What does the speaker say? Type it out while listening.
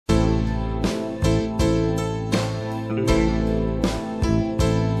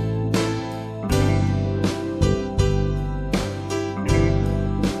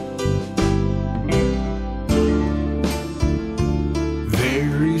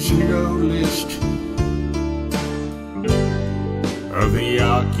There's no list of the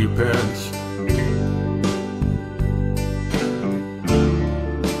occupants.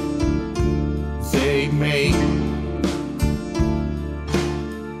 They make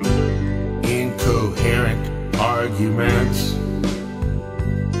incoherent arguments.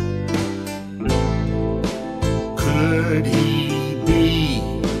 Could he be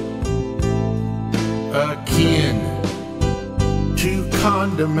akin to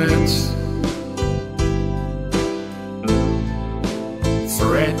condiments,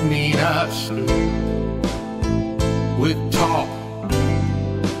 threatening us with talk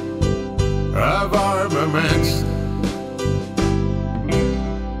of armaments?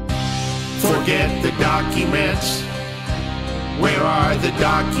 Forget the documents. Where are the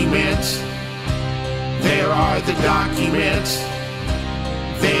documents? There are the documents.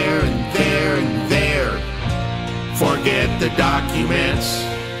 There and there and there. Forget the documents.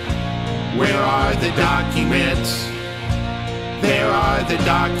 Where are the documents? There are the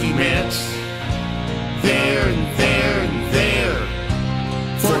documents. There and there and there.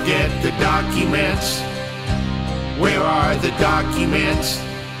 Forget the documents. Where are the documents?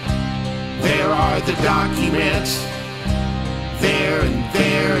 There are the documents. There and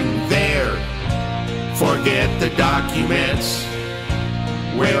there and there. Forget the documents.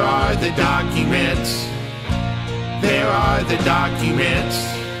 Where are the documents? There are the documents.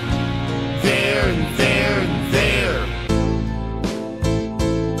 There and there and there.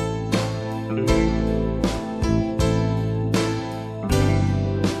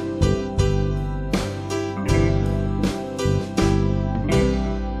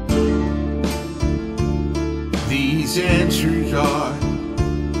 These answers are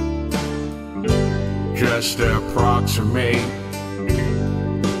just approximate.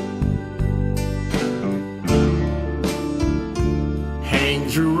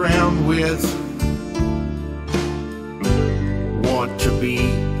 Hangs around with want to be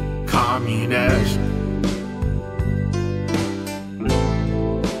communist.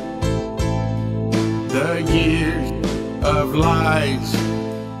 The years of lies,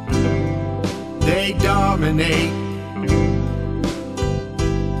 they dominate.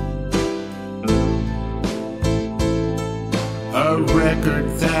 A record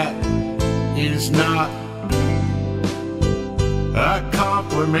that is not a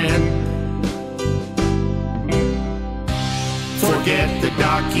compliment. Forget the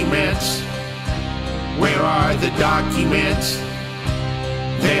documents. Where are the documents?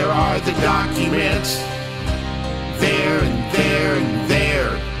 There are the documents. There and there and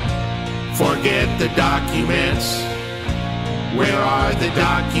there. Forget the documents. Where are the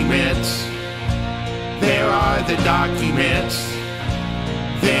documents? There are the documents.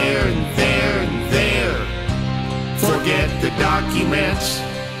 There and there and there. Forget the documents.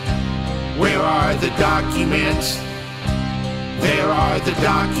 Where are the documents? There are the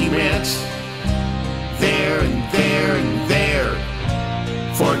documents. There and there and there.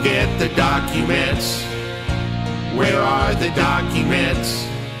 Forget the documents. Where are the documents?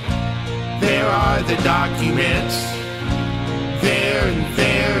 There are the documents. There and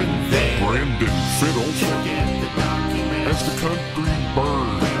there and there. Brandon fiddles. Forget the documents. As the country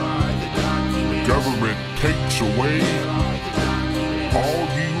burns, Where are the documents? government takes away Where are the documents? all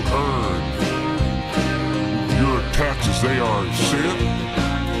you earn. Your taxes, they are sent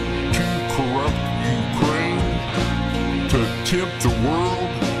to corrupt Ukraine, to tempt the world